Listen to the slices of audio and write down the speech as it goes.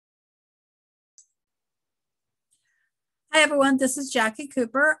Hi, everyone. This is Jackie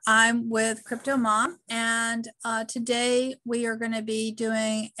Cooper. I'm with Crypto Mom, and today we are going to be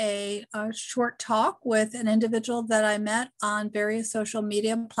doing a short talk with an individual that I met on various social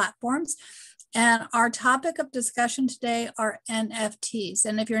media platforms. And our topic of discussion today are NFTs.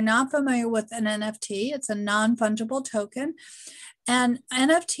 And if you're not familiar with an NFT, it's a non-fungible token. And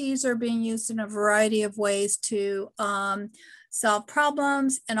NFTs are being used in a variety of ways to solve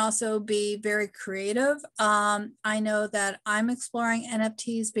problems and also be very creative. I know that I'm exploring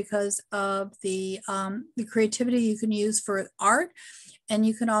NFTs because of the creativity you can use for art. And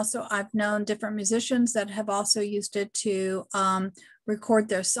you can also, I've known different musicians that have also used it to record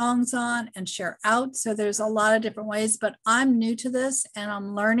their songs on and share out. So there's a lot of different ways, but I'm new to this and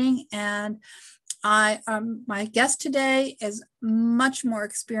I'm learning. And my guest today is much more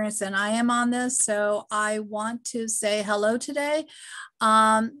experienced than I am on this. So I want to say hello today.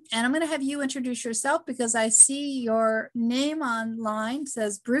 And I'm going to have you introduce yourself because I see your name online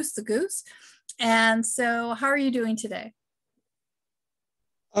says BruceTheGoose. And so how are you doing today?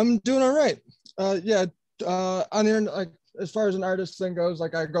 I'm doing all right. On the internet, like as far as an artist thing goes,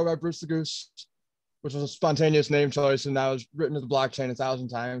 like I go by BruceTheGoose, which was a spontaneous name choice, and that was written to the blockchain 1,000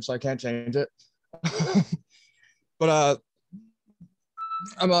 times, so I can't change it. But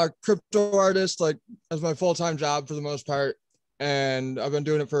I'm a crypto artist, like as my full-time job for the most part, and I've been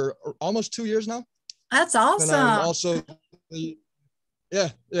doing it for almost 2 years now. That's And I'm awesome. also, yeah,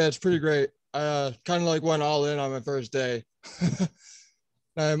 it's pretty great. I kind of like went all in on my first day.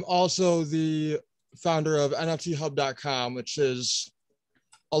 I'm also the founder of NFThub.com, which is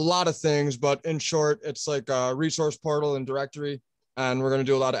a lot of things, but in short, it's like a resource portal and directory. And we're going to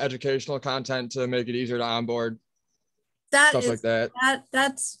do a lot of educational content to make it easier to onboard, That stuff like is that.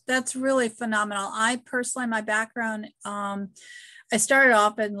 that's really phenomenal. I personally, my background, I started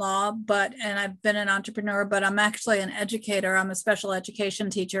off in law, and I've been an entrepreneur, but I'm actually an educator. I'm a special education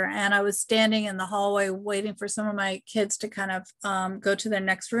teacher, and I was standing in the hallway waiting for some of my kids to kind of go to their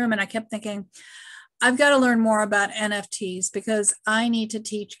next room, and I kept thinking, I've got to learn more about NFTs because I need to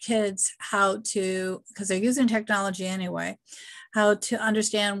teach kids how to, because they're using technology anyway, how to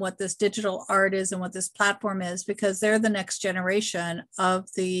understand what this digital art is and what this platform is, because they're the next generation of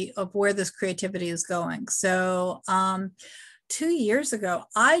where this creativity is going. So 2 years ago,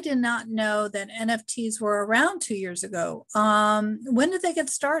 I did not know that NFTs were around 2 years ago. When did they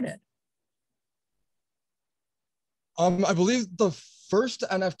get started? I believe the first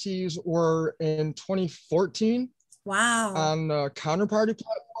NFTs were in 2014 Wow. on the Counterparty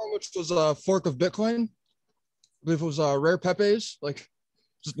platform, which was a fork of Bitcoin. I believe it was Rare Pepes, like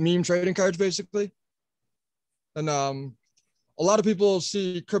just meme trading cards, basically. And a lot of people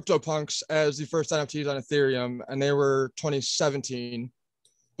see CryptoPunks as the first NFTs on Ethereum, and they were 2017.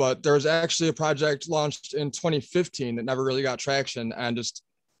 But there was actually a project launched in 2015 that never really got traction and just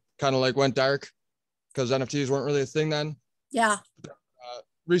kind of like went dark because NFTs weren't really a thing then. Yeah.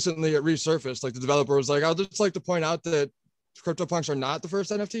 Recently, it resurfaced. Like the developer was like, "I'd just like to point out that CryptoPunks are not the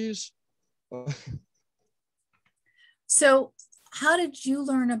first NFTs." So how did you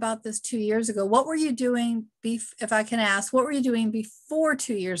learn about this 2 years ago? What were you doing, if I can ask, what were you doing before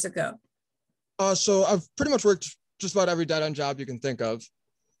 2 years ago? So I've pretty much worked just about every dead-end job you can think of.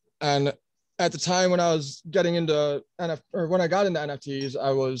 And at the time when I was getting into when I got into NFTs,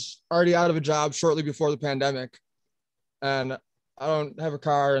 I was already out of a job shortly before the pandemic. And I don't have a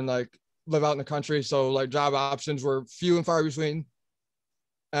car and like live out in the country. So like job options were few and far between.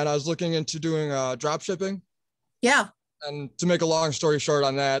 And I was looking into doing drop shipping. Yeah. And to make a long story short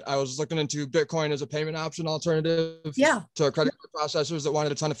on that, I was looking into Bitcoin as a payment option alternative to credit card processors that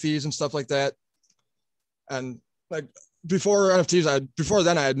wanted a ton of fees and stuff like that. And like before NFTs, before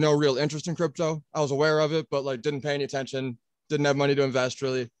then I had no real interest in crypto. I was aware of it, but like didn't pay any attention, didn't have money to invest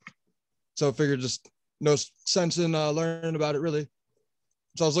really. So I figured just no sense in learning about it really.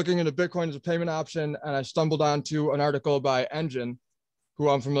 So I was looking into Bitcoin as a payment option, and I stumbled onto an article by Engine, who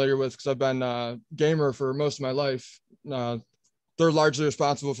I'm familiar with because I've been a gamer for most of my life. They're largely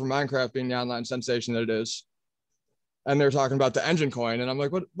responsible for Minecraft being the online sensation that it is. And they're talking about the Engine coin. And I'm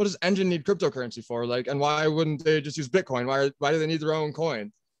like, what does Engine need cryptocurrency for? Like, and why wouldn't they just use Bitcoin? Why do they need their own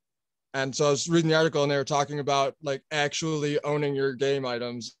coin? And so I was reading the article and they were talking about like actually owning your game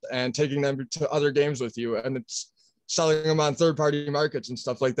items and taking them to other games with you. And it's selling them on third-party markets and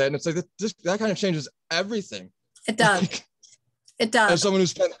stuff like that. And it's like, that kind of changes everything. It does. It does. As someone who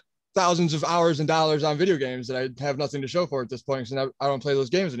spent thousands of hours and dollars on video games that I have nothing to show for at this point, and I don't play those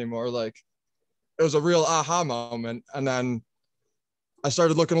games anymore. Like it was a real aha moment. And then I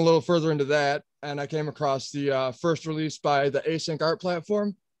started looking a little further into that, and I came across the first release by the Async Art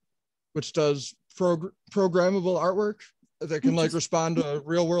platform, which does programmable artwork. that can like respond to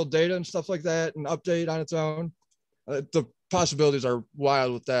real world data and stuff like that and update on its own. The possibilities are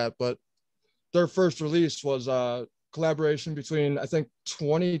wild with that, but their first release was a collaboration between, I think,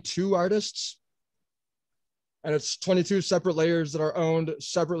 22 artists. And it's 22 separate layers that are owned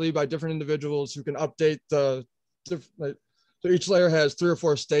separately by different individuals who can update the, like, so each layer has 3 or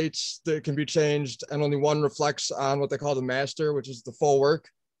 4 states that can be changed, and only one reflects on what they call the master, which is the full work.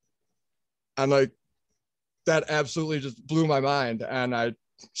 And like, that absolutely just blew my mind. And I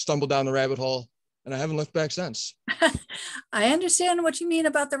stumbled down the rabbit hole and I haven't looked back since. I understand what you mean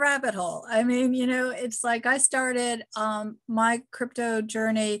about the rabbit hole. I mean, you know, it's like I started my crypto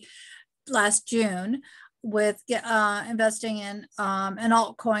journey last June with investing in an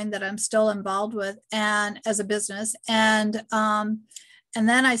altcoin that I'm still involved with, and as a business. And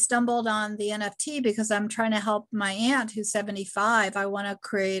then I stumbled on the NFT because I'm trying to help my aunt who's 75. I want to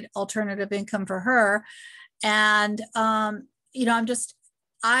create alternative income for her. And, you know,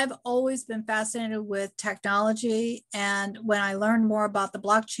 I've always been fascinated with technology. And when I learned more about the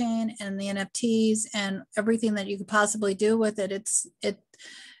blockchain and the NFTs and everything that you could possibly do with it, it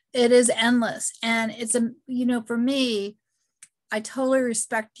is endless. And it's you know, for me, I totally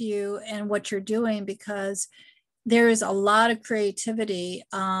respect you and what you're doing, because there is a lot of creativity.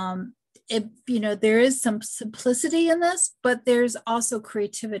 You know, there is some simplicity in this, but there's also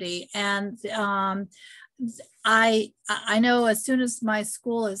creativity. And I know as soon as my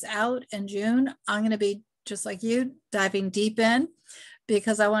school is out in June, I'm going to be just like you, diving deep in,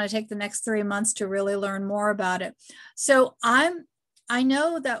 because I want to take the next 3 months to really learn more about it. So I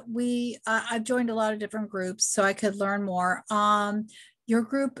know that I've joined a lot of different groups so I could learn more. Your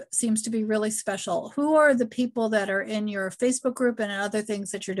group seems to be really special. Who are the people that are in your Facebook group and other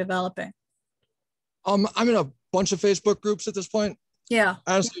things that you're developing? I'm in a bunch of Facebook groups at this point. Yeah.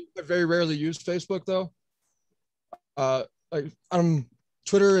 Honestly, I very rarely use Facebook though. Like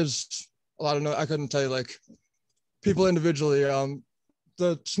Twitter is a lot of I couldn't tell you like people individually.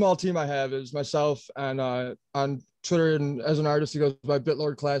 The small team I have is myself, and on Twitter and as an artist he goes by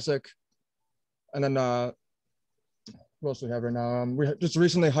Bitlord Classic. And then what else do we have right now? We just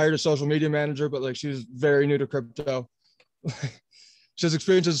recently hired a social media manager, but like she's very new to crypto. She has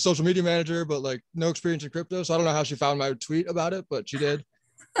experience as a social media manager, but like no experience in crypto. So I don't know how she found my tweet about it, but she did.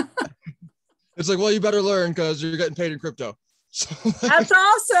 It's like, well, you better learn because you're getting paid in crypto. So, that's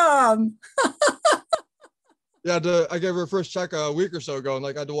awesome. Yeah, I gave her a first check a week or so ago, and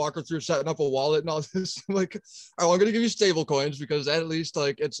like I had to walk her through setting up a wallet and all this. I'm like, all right, I'm gonna give you stable coins because at least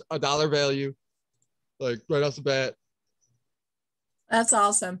like it's $1 value, like right off the bat. That's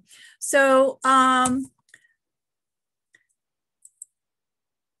awesome. So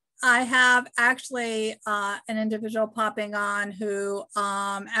I have actually an individual popping on who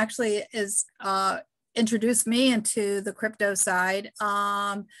actually is introduced me into the crypto side.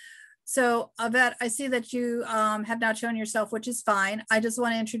 So Yvette, I see that you have not shown yourself, which is fine. I just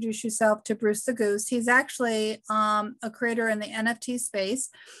want to introduce yourself to BruceTheGoose. He's actually a creator in the NFT space.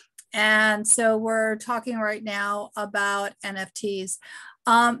 And so we're talking right now about NFTs.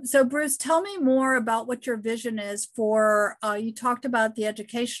 So Bruce, tell me more about what your vision is for, you talked about the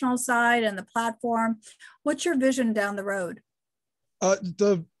educational side and the platform. What's your vision down the road?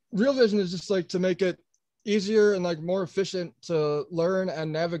 The real vision is just like to make it easier and like more efficient to learn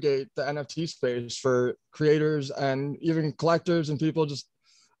and navigate the NFT space for creators and even collectors and people. Just,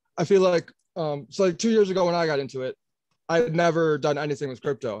 I feel like, so like 2 years ago when I got into it, I had never done anything with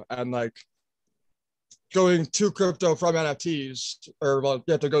crypto, and like going to crypto from NFTs, or well,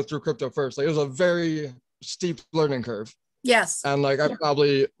 you have to go through crypto first. Like it was a very steep learning curve. Yes. And like I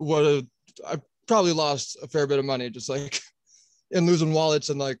probably lost a fair bit of money just like in losing wallets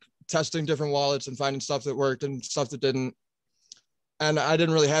and like testing different wallets and finding stuff that worked and stuff that didn't. And I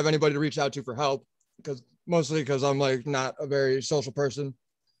didn't really have anybody to reach out to for help, mostly because I'm like not a very social person,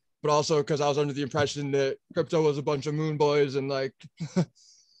 but also because I was under the impression that crypto was a bunch of moon boys and like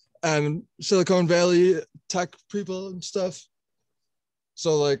and Silicon Valley tech people and stuff.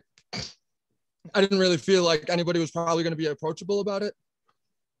 So like I didn't really feel like anybody was probably going to be approachable about it.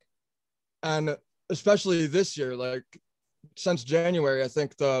 And especially this year, like since January, I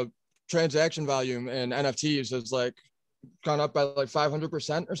think the transaction volume in NFTs has like gone up by like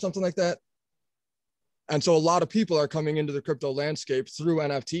 500% or something like that. And so a lot of people are coming into the crypto landscape through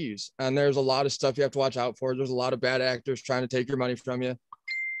NFTs, and there's a lot of stuff you have to watch out for. There's a lot of bad actors trying to take your money from you.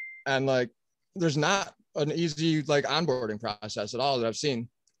 And like, there's not an easy like onboarding process at all that I've seen.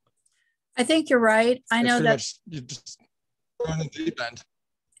 I think you're right. I know that you just run in the deep end.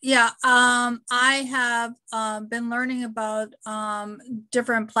 Yeah, I have been learning about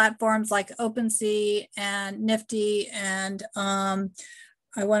different platforms like OpenSea and Nifty and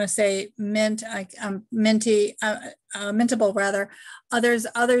I want to say Minty, Mintable rather.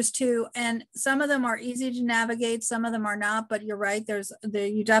 Others too, and some of them are easy to navigate, some of them are not. But you're right.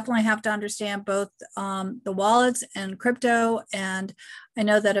 You definitely have to understand both the wallets and crypto. And I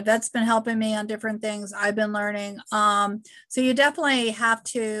know that Yvette's been helping me on different things. I've been learning. So you definitely have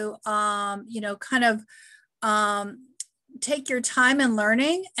to, kind of take your time in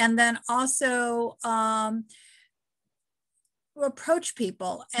learning, and then also approach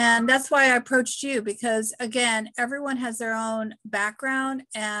people. And that's why I approached you, because again, everyone has their own background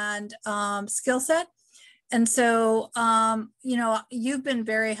and skill set. And so, you've been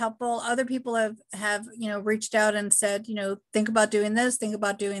very helpful. Other people have, reached out and said, think about doing this, think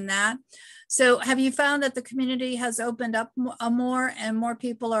about doing that. So have you found that the community has opened up more and more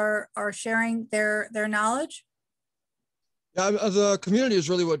people are sharing their knowledge? Yeah, the community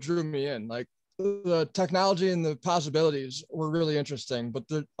is really what drew me in. Like, the technology and the possibilities were really interesting. But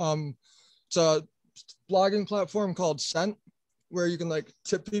it's a blogging platform called Cent, where you can like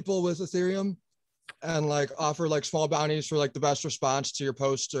tip people with Ethereum and like offer like small bounties for like the best response to your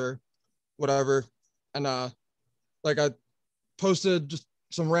post or whatever. And like I posted just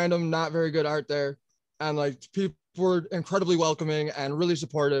some random not very good art there, and like people were incredibly welcoming and really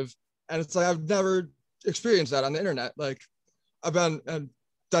supportive. And it's like I've never experienced that on the internet. Like I've been, and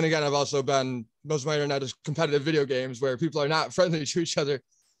then again, I've also been, most of my internet is competitive video games where people are not friendly to each other.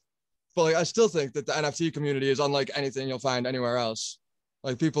 But like, I still think that the NFT community is unlike anything you'll find anywhere else.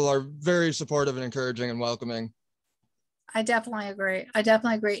 Like people are very supportive and encouraging and welcoming. I definitely agree.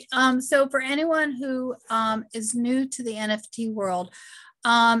 So for anyone who is new to the NFT world,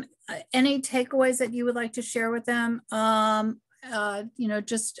 any takeaways that you would like to share with them?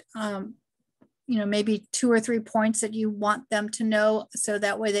 Maybe 2 or 3 points that you want them to know, so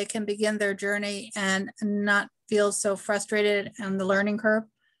that way they can begin their journey and not feel so frustrated on the learning curve.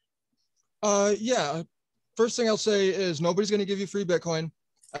 Yeah. First thing I'll say is nobody's going to give you free Bitcoin.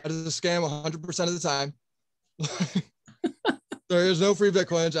 That is a scam 100% of the time. There is no free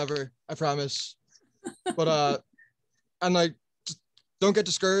Bitcoins ever, I promise. But and like, don't get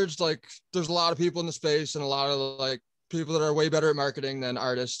discouraged. Like, there's a lot of people in the space and a lot of like people that are way better at marketing than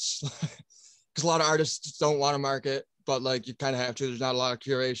artists. Because a lot of artists don't want to market, but like you kind of have to. There's not a lot of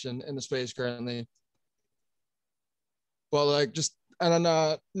curation in the space currently. But like, just, and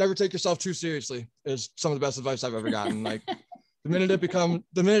then never take yourself too seriously is some of the best advice I've ever gotten. Like the minute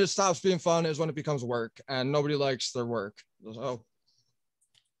it stops being fun is when it becomes work, and nobody likes their work. So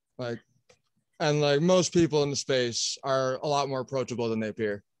like, and like most people in the space are a lot more approachable than they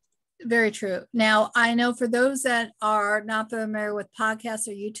appear. Very true. Now, I know for those that are not familiar with podcasts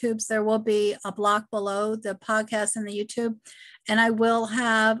or YouTubes, there will be a block below the podcast and the YouTube. And I will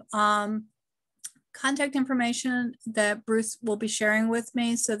have contact information that Bruce will be sharing with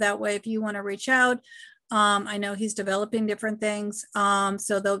me. So that way, if you want to reach out, I know he's developing different things.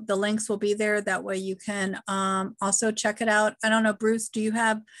 So the links will be there. That way you can also check it out. I don't know, Bruce, do you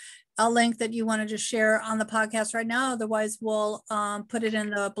have a link that you want to just share on the podcast right now? Otherwise, we'll put it in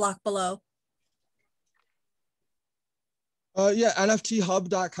the block below. Yeah,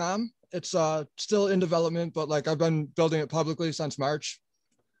 NFThub.com. It's still in development, but like I've been building it publicly since March.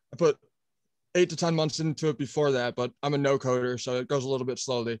 I put 8 to 10 months into it before that, but I'm a no coder, so it goes a little bit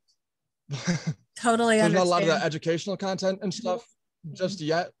slowly. Totally There's understand. not a lot of that educational content and stuff just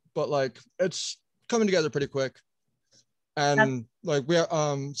yet, but like it's coming together pretty quick. And like we are,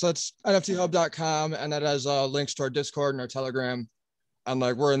 so it's NFThub.com, and that has links to our Discord and our Telegram, and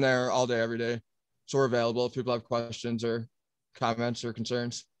like we're in there all day, every day, so we're available if people have questions or comments or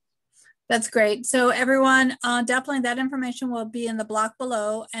concerns. That's great. So everyone, definitely that information will be in the block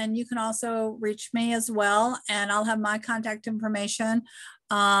below, and you can also reach me as well, and I'll have my contact information.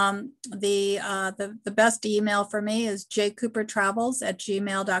 The best email for me is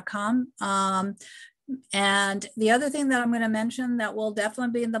jcoopertravels@gmail.com. And the other thing that I'm going to mention that will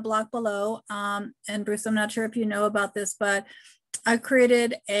definitely be in the block below, and Bruce, I'm not sure if you know about this, but I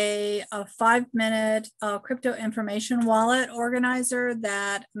created a 5-minute crypto information wallet organizer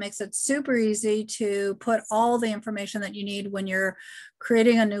that makes it super easy to put all the information that you need when you're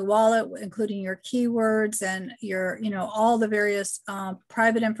creating a new wallet, including your keywords and your, all the various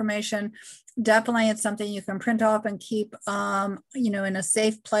private information. Definitely, it's something you can print off and keep, in a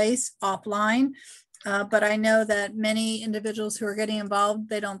safe place offline. But I know that many individuals who are getting involved,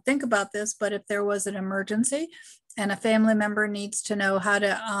 they don't think about this, but if there was an emergency and a family member needs to know how to,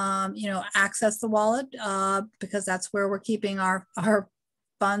 access the wallet, because that's where we're keeping our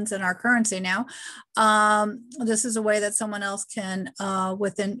funds in our currency now. This is a way that someone else can,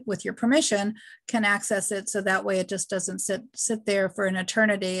 with your permission, can access it. So that way it just doesn't sit there for an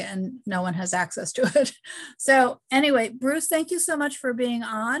eternity and no one has access to it. So anyway, Bruce, thank you so much for being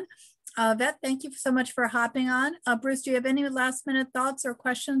on. Vet, thank you so much for hopping on. Bruce, do you have any last minute thoughts or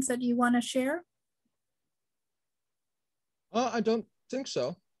questions that you want to share? I don't think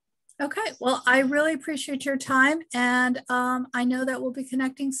so. Okay, well, I really appreciate your time, and I know that we'll be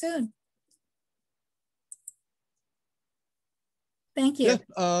connecting soon. Thank you.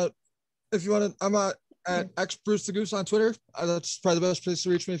 Yeah, if you want to, I'm at @BruceTheGoose on Twitter. That's probably the best place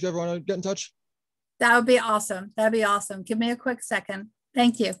to reach me if you ever want to get in touch. That would be awesome. That'd be awesome. Give me a quick second.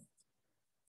 Thank you.